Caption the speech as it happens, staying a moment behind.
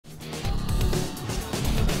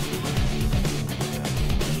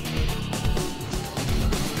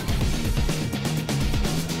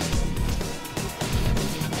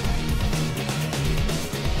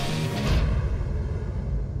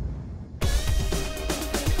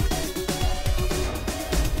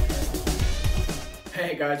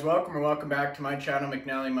Hey guys, welcome back to my channel,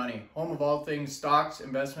 McNallie Money, home of all things stocks,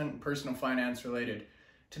 investment, and personal finance related.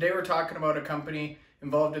 Today we're talking about a company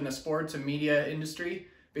involved in the sports and media industry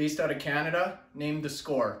based out of Canada named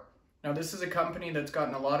SCR. Now this is a company that's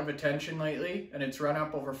gotten a lot of attention lately and it's run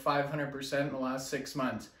up over 500% in the last 6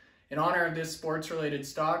 months. In honor of this sports related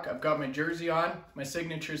stock, I've got my jersey on, my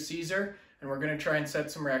signature Caesar, and we're going to try and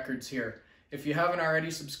set some records here. If you haven't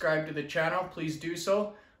already subscribed to the channel, please do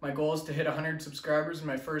so. My goal is to hit 100 subscribers in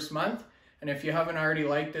my first month. And if you haven't already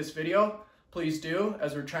liked this video, please do,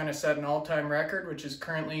 as we're trying to set an all-time record, which is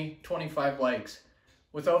currently 25 likes.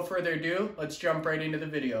 Without further ado, let's jump right into the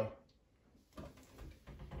video.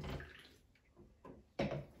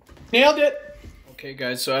 Nailed it! Okay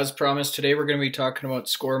guys, so as promised, today we're going to be talking about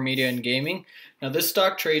SCR Media and Gaming. Now this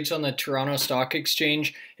stock trades on the Toronto Stock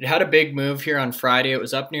Exchange. It had a big move here on Friday. It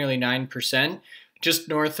was up nearly 9%, just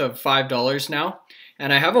north of $5 now.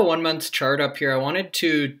 And I have a 1 month chart up here. I wanted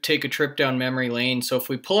to take a trip down memory lane. So if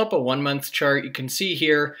we pull up a 1 month chart, you can see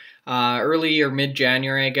here early or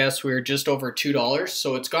mid-January, I guess, we were just over $2.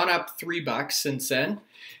 So it's gone up $3 since then.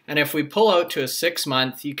 And if we pull out to a 6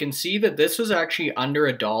 month, you can see that this was actually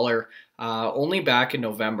under $1 only back in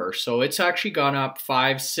November. So it's actually gone up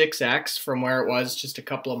 5-6x from where it was just a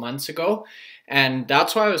couple of months ago. And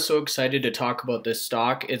that's why I was so excited to talk about this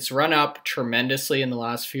stock. It's run up tremendously in the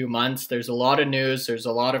last few months. There's a lot of news, there's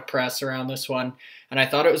a lot of press around this one, and I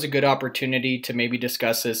thought it was a good opportunity to maybe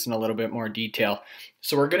discuss this in a little bit more detail.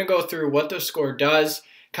 So we're going to go through what the SCR does,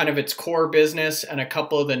 kind of its core business, and a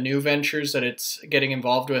couple of the new ventures that it's getting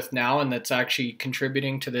involved with now and that's actually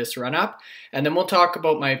contributing to this run up. And then we'll talk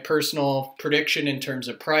about my personal prediction in terms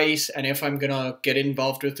of price and if I'm going to get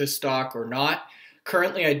involved with this stock or not.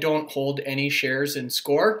 Currently, I don't hold any shares in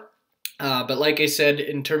SCR, but like I said,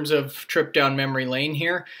 in terms of trip down memory lane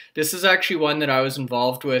here, this is actually one that I was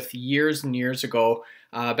involved with years and years ago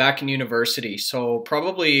back in university. So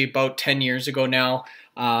probably about 10 years ago now,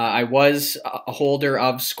 I was a holder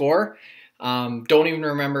of SCR. Don't even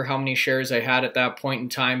remember how many shares I had at that point in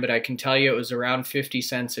time, but I can tell you it was around 50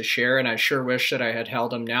 cents a share, and I sure wish that I had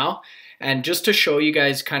held them now. And just to show you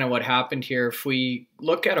guys kind of what happened here, if we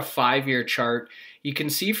look at a 5-year chart, you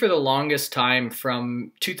can see for the longest time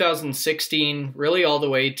from 2016 really all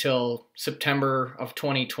the way till September of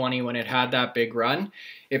 2020 when it had that big run,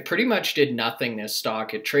 it pretty much did nothing, this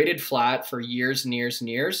stock. It traded flat for years and years and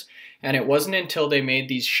years. And it wasn't until they made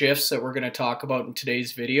these shifts that we're going to talk about in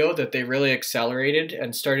today's video that they really accelerated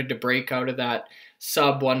and started to break out of that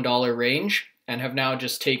sub $1 range and have now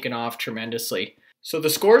just taken off tremendously. So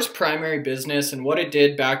the SCR's primary business and what it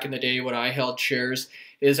did back in the day when I held shares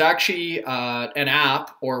is actually an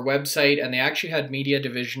app or website, and they actually had media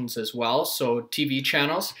divisions as well, so TV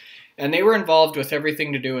channels. And they were involved with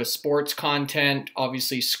everything to do with sports content,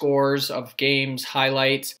 obviously scores of games,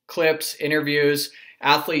 highlights, clips, interviews,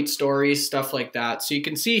 athlete stories, stuff like that. So you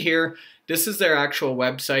can see here, this is their actual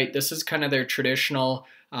website. This is kind of their traditional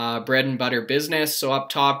bread and butter business. So up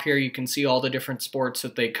top here, you can see all the different sports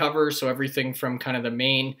that they cover. So everything from kind of the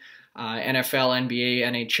main NFL, NBA,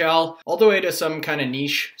 NHL, all the way to some kind of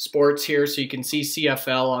niche sports here. So you can see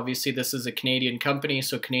CFL, obviously this is a Canadian company,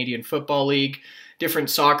 so Canadian Football League, different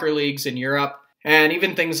soccer leagues in Europe, and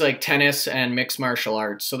even things like tennis and mixed martial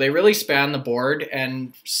arts. So they really span the board.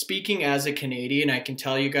 And speaking as a Canadian, I can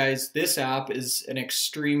tell you guys, this app is an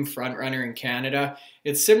extreme front runner in Canada.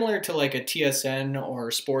 It's similar to like a TSN or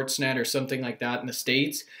Sportsnet or something like that in the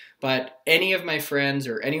States. But any of my friends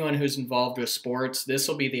or anyone who's involved with sports, this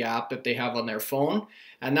will be the app that they have on their phone.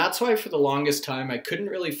 And that's why for the longest time, I couldn't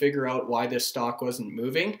really figure out why this stock wasn't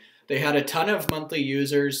moving. They had a ton of monthly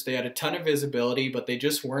users, they had a ton of visibility, but they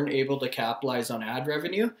just weren't able to capitalize on ad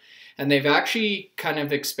revenue. And they've actually kind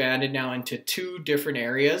of expanded now into 2 different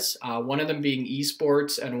areas, one of them being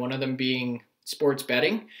esports and one of them being sports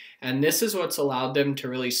betting. And this is what's allowed them to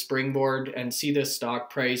really springboard and see this stock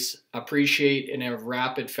price appreciate in a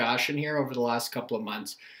rapid fashion here over the last couple of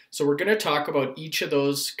months. So we're going to talk about each of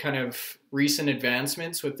those kind of recent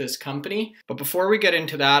advancements with this company. But before we get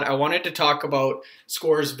into that, I wanted to talk about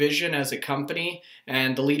SCR's vision as a company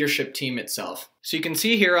and the leadership team itself. So you can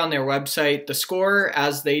see here on their website, the SCR,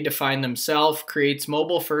 as they define themselves, creates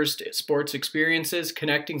mobile-first sports experiences,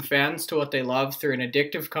 connecting fans to what they love through an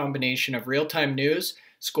addictive combination of real-time news,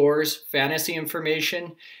 scores, fantasy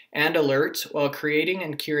information, and alerts, while creating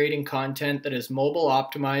and curating content that is mobile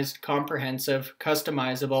optimized, comprehensive,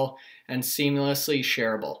 customizable, and seamlessly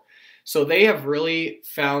shareable. So they have really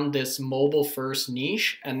found this mobile first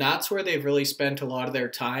niche, and that's where they've really spent a lot of their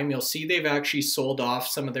time. You'll see they've actually sold off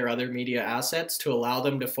some of their other media assets to allow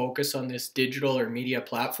them to focus on this digital or media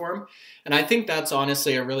platform. And I think that's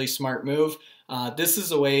honestly a really smart move. This is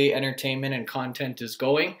the way entertainment and content is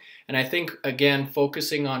going. And I think, again,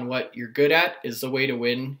 focusing on what you're good at is the way to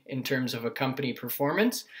win in terms of a company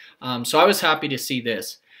performance. So I was happy to see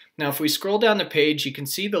this. Now, if we scroll down the page, you can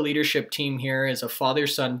see the leadership team here is a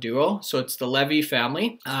father-son duo. So it's the Levy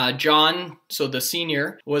family. John, so the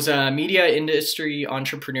senior, was a media industry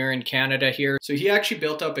entrepreneur in Canada here. So he actually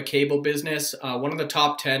built up a cable business, one of the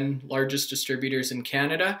top 10 largest distributors in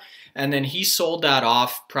Canada. And then he sold that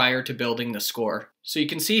off prior to building the SCOR. So you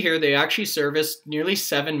can see here they actually serviced nearly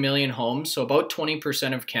 7 million homes, so about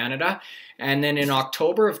 20% of Canada. And then in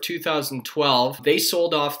October of 2012, they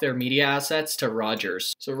sold off their media assets to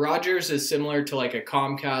Rogers. So Rogers is similar to like a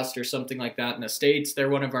Comcast or something like that in the States. They're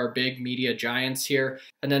one of our big media giants here.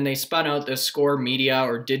 And then they spun out the SCOR media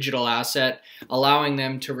or digital asset, allowing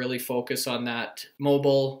them to really focus on that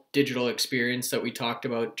mobile digital experience that we talked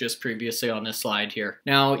about just previously on this slide here.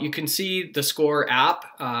 Now you can see the SCOR app.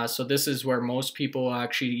 So this is where most people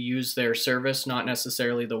actually use their service, not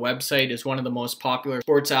necessarily the website. Is one of the most popular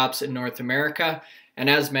sports apps in North America. And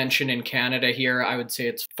as mentioned in Canada here, I would say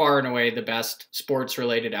it's far and away the best sports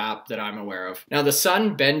related app that I'm aware of. Now the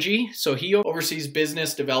son, Benji, so he oversees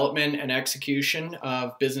business development and execution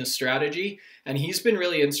of business strategy. And he's been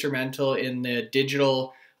really instrumental in the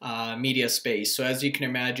digital media space. So as you can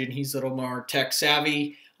imagine, he's a little more tech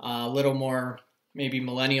savvy, a little more maybe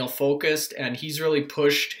millennial focused, and he's really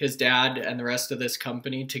pushed his dad and the rest of this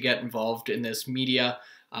company to get involved in this media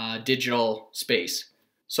digital space.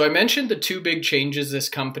 So I mentioned the two big changes this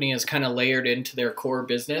company has kind of layered into their core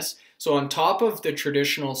business. So on top of the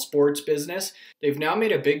traditional sports business, they've now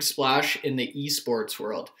made a big splash in the esports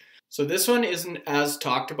world. So this one isn't as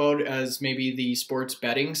talked about as maybe the sports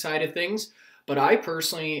betting side of things, but I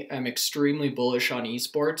personally am extremely bullish on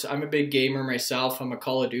esports. I'm a big gamer myself. I'm a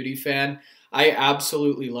Call of Duty fan. I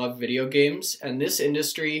absolutely love video games, and this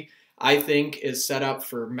industry I think is set up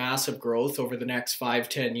for massive growth over the next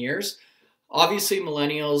 5-10 years. Obviously,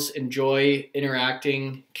 millennials enjoy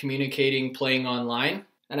interacting, communicating, playing online.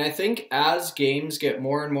 And I think as games get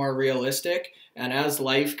more and more realistic and as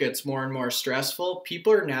life gets more and more stressful,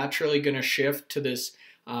 people are naturally going to shift to this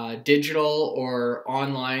digital or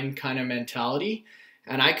online kind of mentality.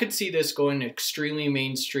 And I could see this going extremely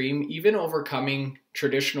mainstream, even overcoming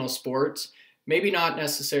traditional sports. Maybe not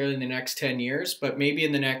necessarily in the next 10 years, but maybe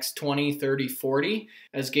in the next 20, 30, 40,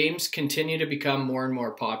 as games continue to become more and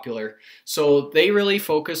more popular. So they really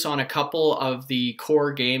focus on a couple of the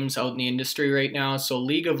core games out in the industry right now. So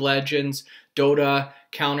League of Legends, Dota,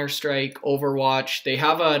 Counter-Strike, Overwatch. They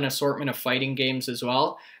have an assortment of fighting games as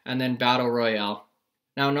well, and then Battle Royale.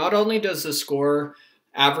 Now, not only does the SCOR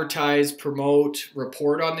advertise, promote,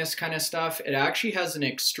 report on this kind of stuff, it actually has an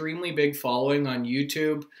extremely big following on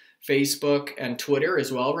YouTube, Facebook, and Twitter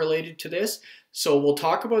as well related to this. So we'll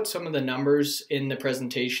talk about some of the numbers in the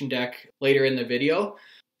presentation deck later in the video,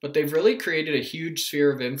 but they've really created a huge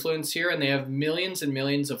sphere of influence here, and they have millions and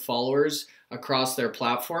millions of followers across their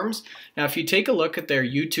platforms. Now, if you take a look at their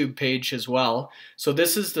YouTube page as well, so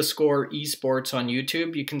this is the SCOR Esports on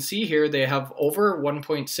YouTube. You can see here they have over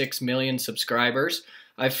 1.6 million subscribers.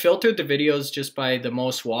 I've filtered the videos just by the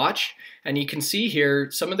most watched, and you can see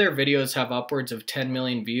here some of their videos have upwards of 10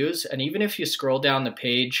 million views, and even if you scroll down the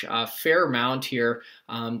page a fair amount here,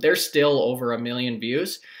 they're still over 1 million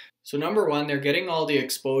views. So number one, they're getting all the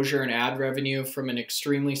exposure and ad revenue from an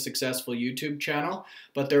extremely successful YouTube channel,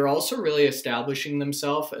 but they're also really establishing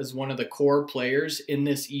themselves as one of the core players in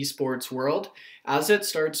this esports world as it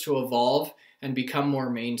starts to evolve and become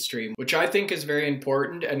more mainstream, which I think is very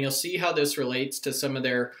important. And you'll see how this relates to some of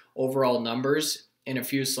their overall numbers in a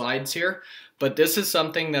few slides here. But this is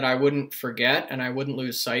something that I wouldn't forget and I wouldn't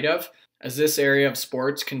lose sight of as this area of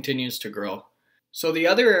sports continues to grow. So the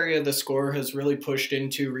other area the SCOR has really pushed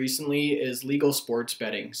into recently is legal sports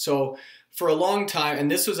betting. So for a long time,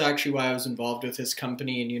 and this was actually why I was involved with this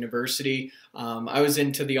company in university, I was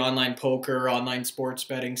into the online poker, online sports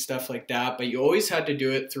betting, stuff like that, but you always had to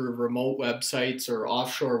do it through remote websites or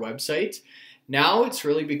offshore websites. Now it's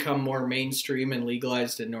really become more mainstream and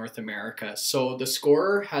legalized in North America. So the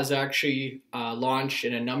SCOR has actually launched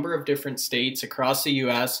in a number of different states across the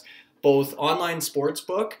US, both online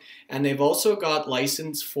sportsbook, and they've also got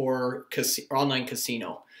license for online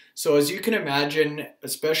casino. So as you can imagine,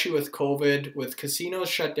 especially with COVID, with casinos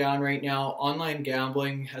shut down right now, online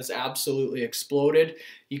gambling has absolutely exploded.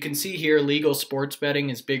 You can see here legal sports betting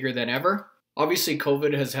is bigger than ever. Obviously,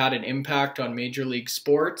 COVID has had an impact on Major League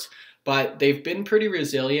sports, but they've been pretty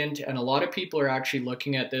resilient, and a lot of people are actually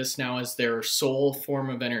looking at this now as their sole form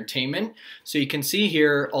of entertainment. So you can see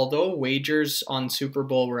here, although wagers on Super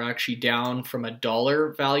Bowl were actually down from a dollar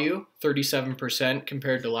value, 37%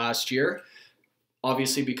 compared to last year,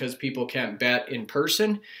 obviously because people can't bet in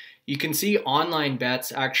person. You can see online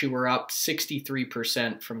bets actually were up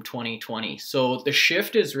 63% from 2020. So the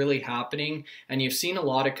shift is really happening, and you've seen a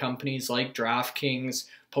lot of companies like DraftKings,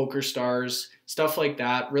 PokerStars, stuff like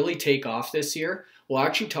that really take off this year. We'll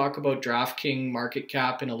actually talk about DraftKings market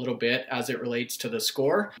cap in a little bit as it relates to the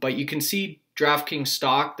score, but you can see DraftKings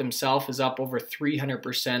stock themselves is up over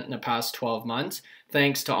 300% in the past 12 months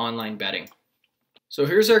thanks to online betting. So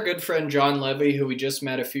here's our good friend John Levy, who we just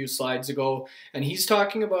met a few slides ago, and he's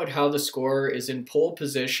talking about how the score is in pole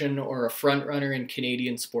position or a front runner in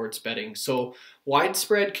Canadian sports betting. So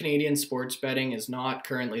widespread Canadian sports betting is not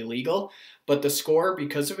currently legal, but the score,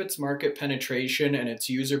 because of its market penetration and its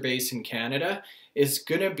user base in Canada, is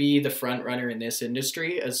going to be the front runner in this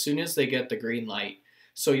industry as soon as they get the green light.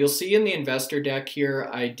 So you'll see in the investor deck here,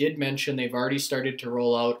 I did mention they've already started to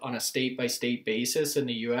roll out on a state-by-state basis in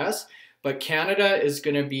the US, but Canada is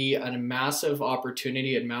going to be a massive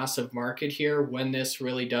opportunity and massive market here when this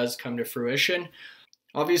really does come to fruition.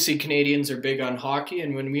 Obviously, Canadians are big on hockey,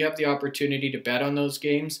 and when we have the opportunity to bet on those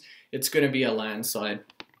games, it's going to be a landslide.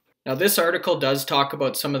 Now, this article does talk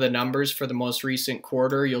about some of the numbers for the most recent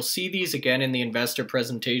quarter. You'll see these again in the investor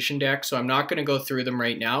presentation deck, so I'm not going to go through them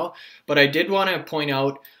right now, but I did want to point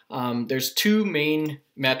out there's two main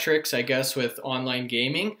metrics, I guess, with online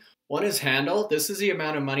gaming. One is handle. This is the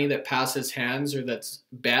amount of money that passes hands or that's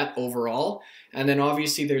bet overall. And then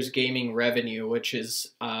obviously there's gaming revenue, which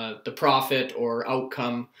is the profit or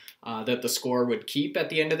outcome that the score would keep at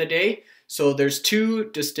the end of the day. So there's two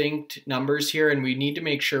distinct numbers here, and we need to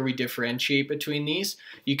make sure we differentiate between these.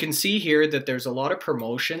 You can see here that there's a lot of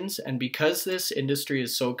promotions, and because this industry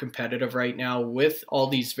is so competitive right now with all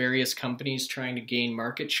these various companies trying to gain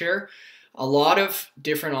market share, a lot of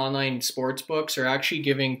different online sports books are actually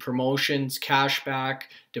giving promotions, cashback,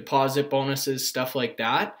 deposit bonuses, stuff like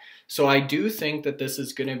that. So I do think that this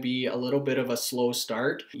is going to be a little bit of a slow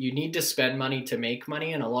start. You need to spend money to make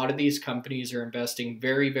money, and a lot of these companies are investing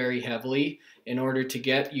very, very heavily in order to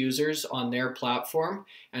get users on their platform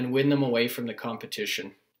and win them away from the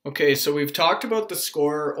competition. Okay, so we've talked about the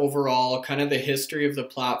score overall, kind of the history of the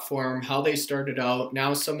platform, how they started out,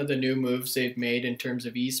 now some of the new moves they've made in terms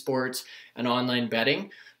of esports and online betting.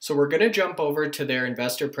 So we're going to jump over to their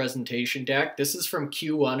investor presentation deck. This is from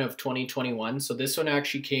Q1 of 2021. So this one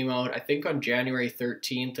actually came out, I think, on January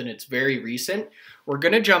 13th, and it's very recent. We're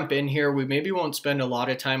going to jump in here. We maybe won't spend a lot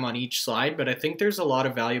of time on each slide, but I think there's a lot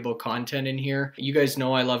of valuable content in here. You guys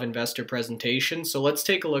know I love investor presentations, so let's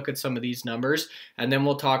take a look at some of these numbers, and then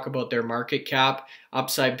we'll talk about their market cap,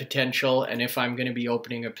 upside potential, and if I'm going to be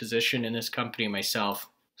opening a position in this company myself.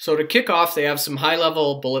 So to kick off, they have some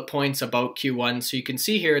high-level bullet points about Q1. So you can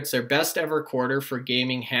see here it's their best ever quarter for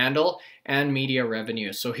gaming handle and media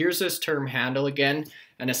revenue. So here's this term handle again,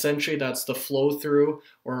 and essentially that's the flow through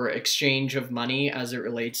or exchange of money as it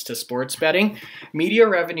relates to sports betting. Media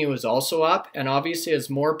revenue is also up, and obviously as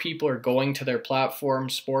more people are going to their platform,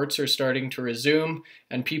 sports are starting to resume,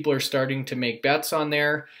 and people are starting to make bets on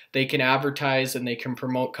there. They can advertise and they can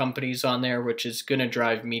promote companies on there, which is going to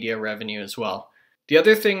drive media revenue as well. The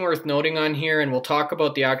other thing worth noting on here, and we'll talk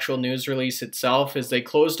about the actual news release itself, is they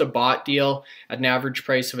closed a bot deal at an average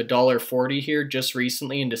price of $1.40 here just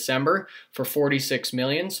recently in December for $46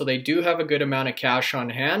 million. So they do have a good amount of cash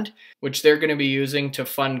on hand, which they're going to be using to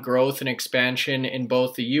fund growth and expansion in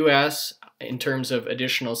both the US in terms of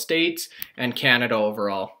additional states and Canada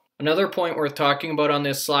overall. Another point worth talking about on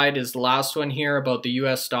this slide is the last one here about the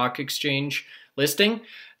US stock exchange listing.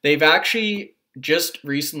 They've actually just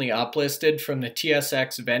recently uplisted from the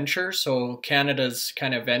TSX Venture, so Canada's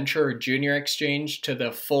kind of venture or junior exchange, to the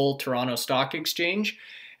full Toronto Stock Exchange.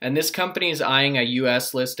 And this company is eyeing a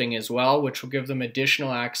US listing as well, which will give them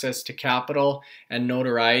additional access to capital and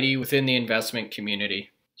notoriety within the investment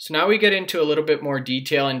community. So now we get into a little bit more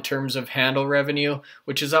detail in terms of handle revenue,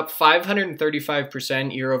 which is up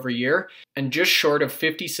 535% year over year and just short of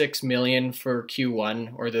 $56 million for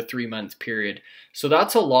Q1 or the 3-month period. So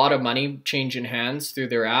that's a lot of money changing hands through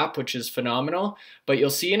their app, which is phenomenal. But you'll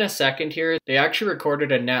see in a second here, they actually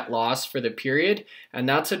recorded a net loss for the period, and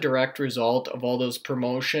that's a direct result of all those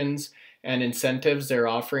promotions and incentives they're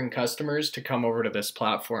offering customers to come over to this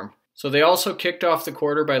platform. So they also kicked off the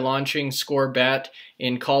quarter by launching Score Bet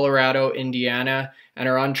in Colorado, Indiana, and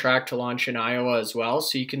are on track to launch in Iowa as well.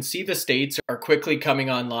 So you can see the states are quickly coming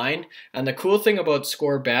online. And the cool thing about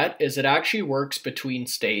Score Bet is it actually works between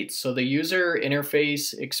states. So the user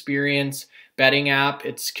interface experience betting app,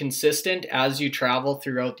 it's consistent as you travel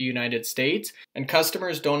throughout the United States, and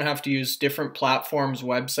customers don't have to use different platforms,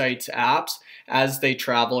 websites, apps as they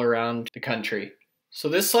travel around the country. So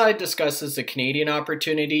this slide discusses the Canadian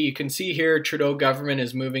opportunity. You can see here Trudeau government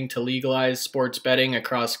is moving to legalize sports betting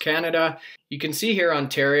across Canada. You can see here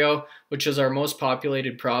Ontario, which is our most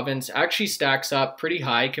populated province, actually stacks up pretty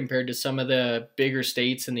high compared to some of the bigger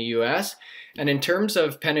states in the US. And in terms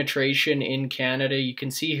of penetration in Canada, you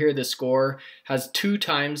can see here the score has 2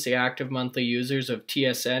 times the active monthly users of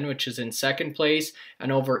TSN, which is in second place,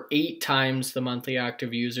 and over 8 times the monthly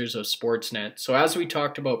active users of Sportsnet. So as we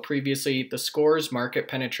talked about previously, the score's market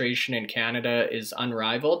penetration in Canada is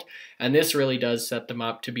unrivaled, and this really does set them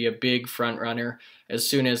up to be a big front runner as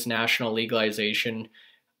soon as national legalization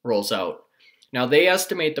rolls out. Now, they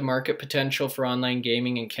estimate the market potential for online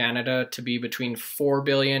gaming in Canada to be between $4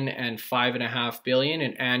 billion and $5.5 billion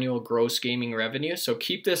in annual gross gaming revenue. So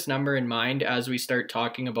keep this number in mind as we start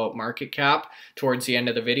talking about market cap towards the end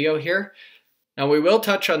of the video here. Now, we will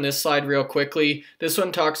touch on this slide real quickly. This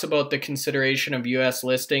one talks about the consideration of US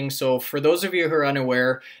listing. So for those of you who are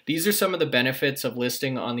unaware, these are some of the benefits of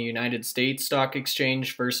listing on the United States Stock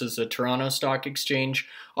Exchange versus the Toronto Stock Exchange.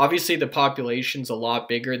 Obviously, the population's a lot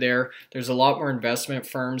bigger there. There's a lot more investment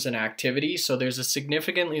firms and activity, so there's a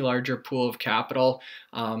significantly larger pool of capital,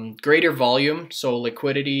 greater volume, so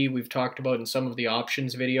liquidity we've talked about in some of the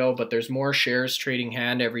options video, but there's more shares trading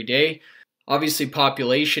hand every day. Obviously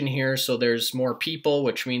population here, so there's more people,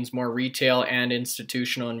 which means more retail and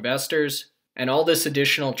institutional investors. And all this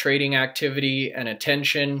additional trading activity and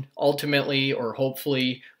attention ultimately or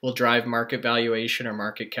hopefully will drive market valuation or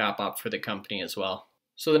market cap up for the company as well.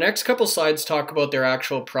 So the next couple slides talk about their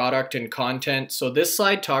actual product and content. So this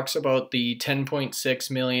slide talks about the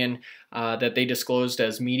 10.6 million that they disclosed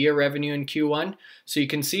as media revenue in Q1. So you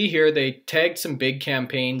can see here they tagged some big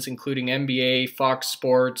campaigns including NBA, Fox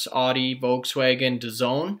Sports, Audi, Volkswagen,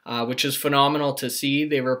 DAZN, which is phenomenal to see.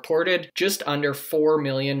 They reported just under 4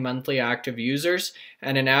 million monthly active users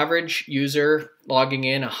and an average user logging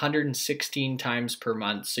in 116 times per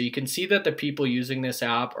month. So you can see that the people using this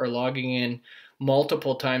app are logging in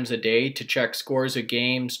multiple times a day to check scores of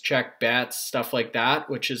games, check bets, stuff like that,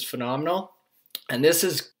 which is phenomenal. And this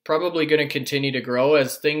is probably going to continue to grow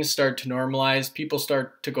as things start to normalize. People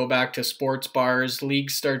start to go back to sports bars,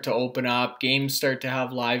 leagues start to open up, games start to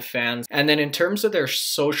have live fans. And then in terms of their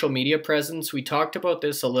social media presence, we talked about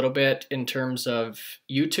this a little bit in terms of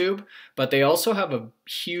YouTube, but they also have a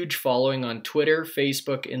huge following on Twitter,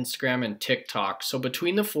 Facebook, Instagram, and TikTok. So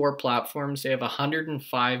between the 4 platforms, they have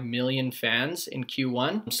 105 million fans in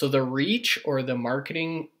Q1. So the reach or the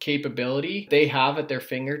marketing capability they have at their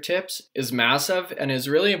fingertips is massive and is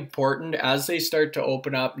really important as they start to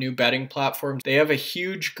open up new betting platforms. They have a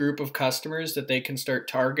huge group of customers that they can start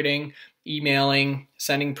targeting, emailing,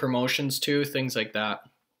 sending promotions to, things like that.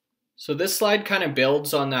 So this slide kind of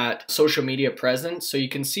builds on that social media presence. So you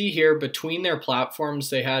can see here between their platforms,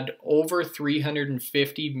 they had over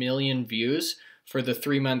 350 million views for the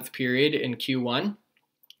 3-month period in Q1,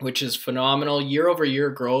 which is phenomenal. Year-over-year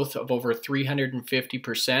growth of over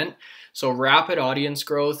 350%. So rapid audience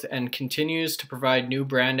growth and continues to provide new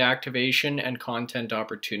brand activation and content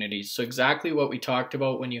opportunities. So exactly what we talked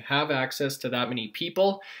about, when you have access to that many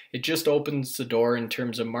people, it just opens the door in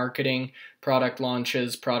terms of marketing, product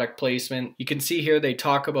launches, product placement. You can see here they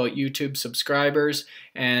talk about YouTube subscribers,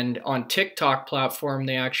 and on TikTok platform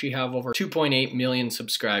they actually have over 2.8 million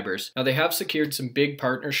subscribers. Now they have secured some big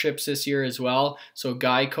partnerships this year as well, so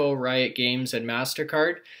Geico, Riot Games, and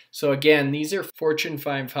MasterCard. So again, these are Fortune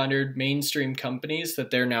 500 mainstream companies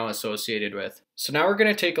that they're now associated with. So now we're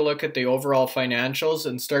going to take a look at the overall financials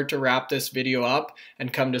and start to wrap this video up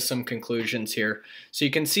and come to some conclusions here. So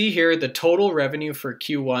you can see here the total revenue for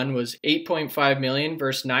Q1 was 8.5 million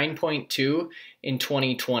versus 9.2 in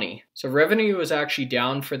 2020. So revenue was actually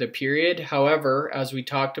down for the period. However, as we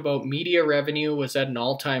talked about, media revenue was at an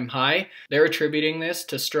all-time high. They're attributing this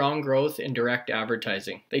to strong growth in direct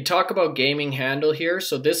advertising. They talk about gaming handle here.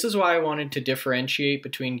 So this is why I wanted to differentiate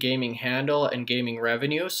between gaming handle and gaming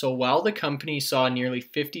revenue. So while the company saw nearly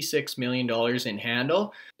 $56 million in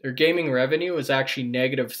handle, their gaming revenue was actually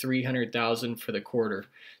negative $300,000 for the quarter.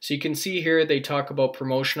 So you can see here they talk about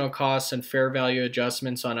promotional costs and fair value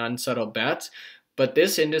adjustments on unsettled bets. But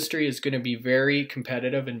this industry is going to be very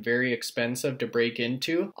competitive and very expensive to break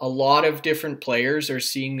into. A lot of different players are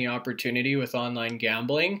seeing the opportunity with online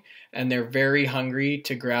gambling, and they're very hungry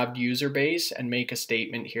to grab user base and make a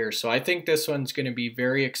statement here. So I think this one's going to be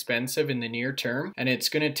very expensive in the near term, and it's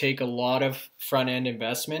going to take a lot of front-end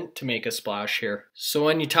investment to make a splash here. So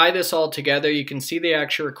when you tie this all together, you can see they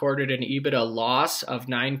actually recorded an EBITDA loss of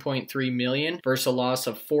 9.3 million versus a loss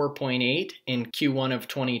of 4.8 in Q1 of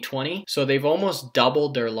 2020. So they've almost almost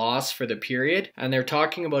doubled their loss for the period, and they're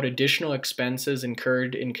talking about additional expenses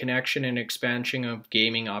incurred in connection and expansion of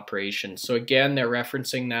gaming operations. So again, they're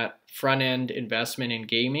referencing that front-end investment in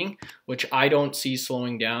gaming, which I don't see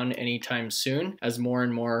slowing down anytime soon as more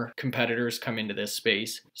and more competitors come into this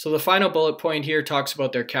space. So the final bullet point here talks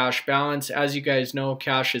about their cash balance. As you guys know,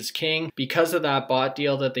 cash is king. Because of that bought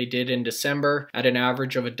deal that they did in December at an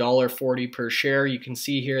average of $1.40 per share, you can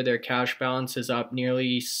see here their cash balance is up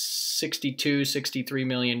nearly $63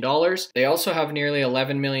 million. They also have nearly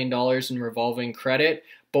 $11 million in revolving credit,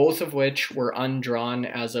 both of which were undrawn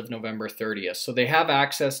as of November 30th. So they have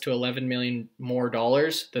access to $11 million more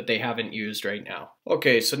that they haven't used right now.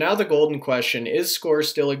 Okay, so now the golden question, is SCOR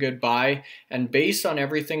still a good buy? And based on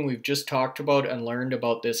everything we've just talked about and learned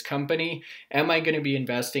about this company, am I going to be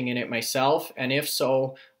investing in it myself? And if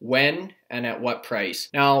so, when and at what price?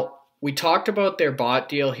 Now, we talked about their bought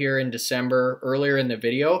deal here in December earlier in the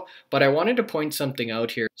video, but I wanted to point something out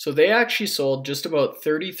here. So they actually sold just about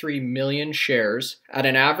 33 million shares at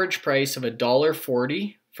an average price of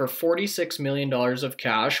 $1.40 for $46 million of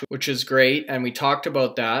cash, which is great, and we talked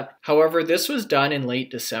about that. However, this was done in late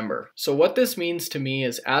December. So what this means to me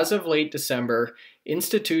is as of late December,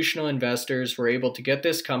 institutional investors were able to get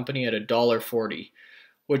this company at $1.40,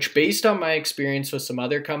 which based on my experience with some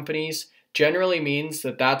other companies, generally means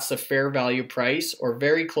that that's the fair value price or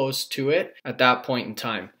very close to it at that point in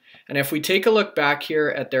time. And if we take a look back here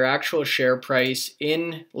at their actual share price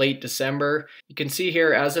in late December, you can see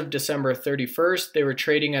here as of December 31st, they were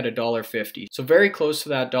trading at $1.50. So very close to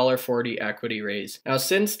that $1.40 equity raise. Now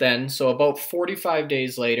since then, so about 45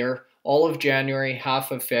 days later, all of January,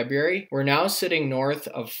 half of February, we're now sitting north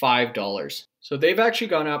of $5. So they've actually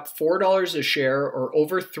gone up $4 a share or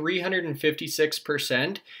over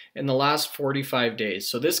 356% in the last 45 days.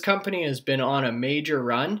 So this company has been on a major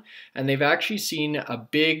run and they've actually seen a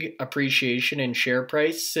big appreciation in share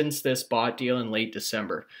price since this bought deal in late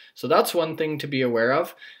December. So that's one thing to be aware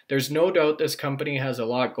of. There's no doubt this company has a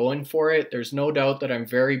lot going for it. There's no doubt that I'm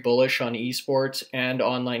very bullish on esports and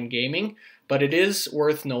online gaming. But it is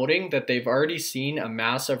worth noting that they've already seen a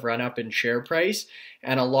massive run up in share price,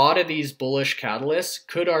 and a lot of these bullish catalysts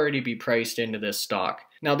could already be priced into this stock.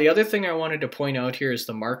 Now, the other thing I wanted to point out here is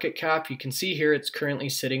the market cap. You can see here it's currently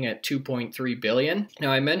sitting at $2.3 billion.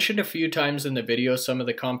 Now, I mentioned a few times in the video some of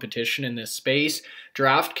the competition in this space.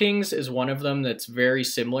 DraftKings is one of them that's very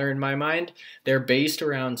similar in my mind. They're based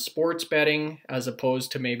around sports betting as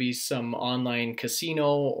opposed to maybe some online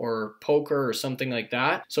casino or poker or something like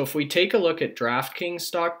that. So if we take a look at DraftKings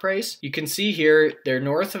stock price, you can see here they're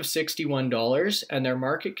north of $61 and their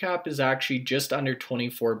market cap is actually just under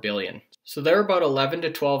 $24 billion. So they're about 11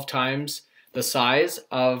 to 12 times the size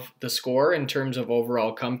of the SCOR in terms of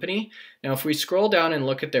overall company. Now, if we scroll down and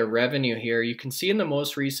look at their revenue here, you can see in the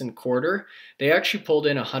most recent quarter, they actually pulled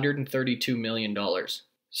in $132 million.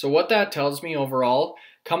 So what that tells me overall,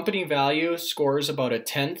 company value SCOR is about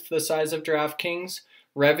 1/10 the size of DraftKings.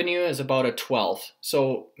 Revenue is about 1/12.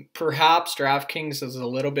 So perhaps DraftKings is a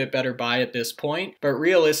little bit better buy at this point, but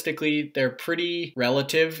realistically, they're pretty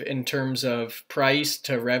relative in terms of price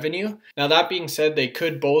to revenue. Now, that being said, they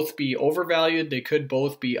could both be overvalued, they could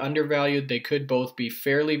both be undervalued, they could both be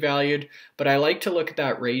fairly valued, but I like to look at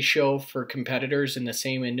that ratio for competitors in the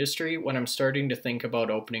same industry when I'm starting to think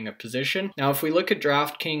about opening a position. Now, if we look at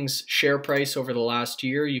DraftKings share price over the last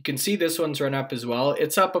year, you can see this one's run up as well.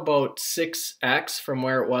 It's up about 6x from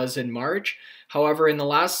where it was in March. However, in the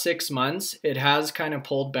last 6 months, it has kind of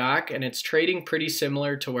pulled back and it's trading pretty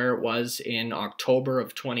similar to where it was in October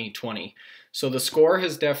of 2020. So the SCOR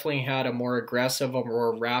has definitely had a more aggressive, a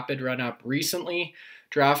more rapid run up recently.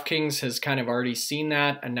 DraftKings has kind of already seen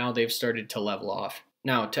that and now they've started to level off.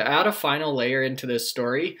 Now, to add a final layer into this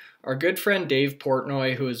story, our good friend Dave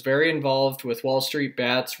Portnoy, who is very involved with Wall Street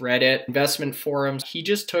Bets, Reddit, investment forums, he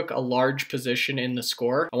just took a large position in the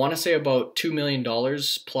SCOR. I want to say about $2 million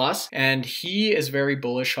plus, and he is very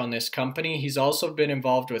bullish on this company. He's also been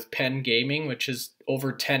involved with Penn Gaming, which is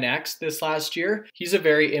over 10x this last year. He's a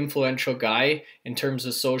very influential guy in terms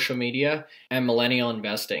of social media and millennial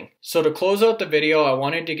investing. So to close out the video, I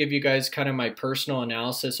wanted to give you guys kind of my personal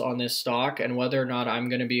analysis on this stock and whether or not I'm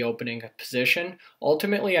going to be opening a position.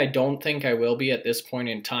 Ultimately, I don't think I will be at this point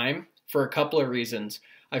in time for a couple of reasons.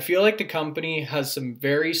 I feel like the company has some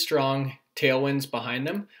very strong tailwinds behind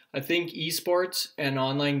them. I think esports and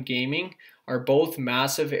online gaming are both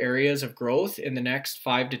massive areas of growth in the next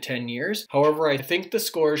 5 to 10 years. However, I think the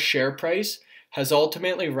SCOR's share price has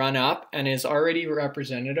ultimately run up and is already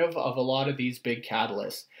representative of a lot of these big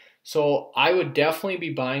catalysts. So I would definitely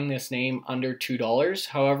be buying this name under $2.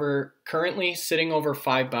 However, currently sitting over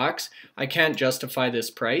 $5, I can't justify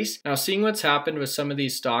this price. Now, seeing what's happened with some of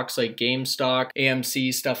these stocks like GameStop,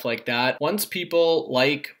 AMC, stuff like that, once people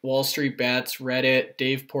like Wall Street Bets, Reddit,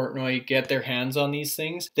 Dave Portnoy get their hands on these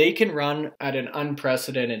things, they can run at an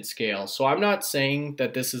unprecedented scale. So I'm not saying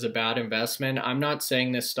that this is a bad investment. I'm not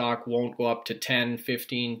saying this stock won't go up to $10,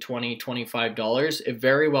 $15, $20, $25. It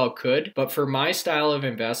very well could, but for my style of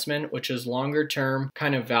investment, which is longer term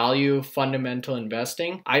kind of value fundamental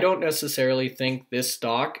investing, I don't necessarily think this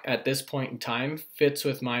stock at this point in time fits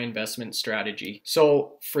with my investment strategy.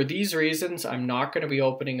 So for these reasons, I'm not going to be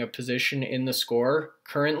opening a position in the score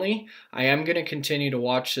currently. I am going to continue to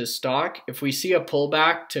watch this stock. If we see a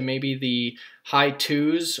pullback to maybe the high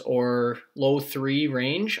 2s or low 3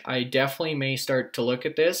 range, I definitely may start to look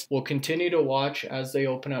at this. We'll continue to watch as they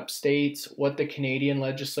open up states, what the Canadian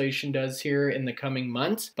legislation does here in the coming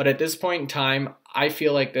months. But at this point in time, I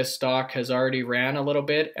feel like this stock has already ran a little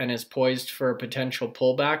bit and is poised for a potential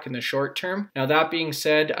pullback in the short term. Now, that being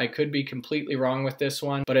said, I could be completely wrong with this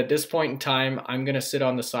one, but at this point in time, I'm going to sit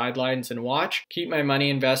on the sidelines and watch, keep my money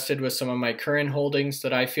invested with some of my current holdings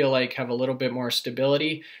that I feel like have a little bit more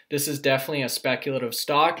stability. This is definitely a speculative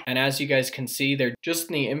stock, and as you guys can see, they're just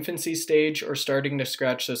in the infancy stage or starting to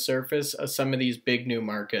scratch the surface of some of these big new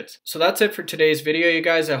markets. So that's it for today's video, you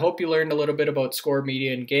guys. I hope you learned a little bit about Score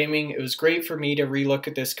Media and Gaming. It was great for me to relook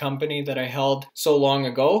at this company that I held so long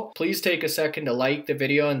ago. Please take a second to like the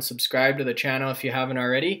video and subscribe to the channel if you haven't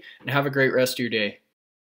already, and have a great rest of your day.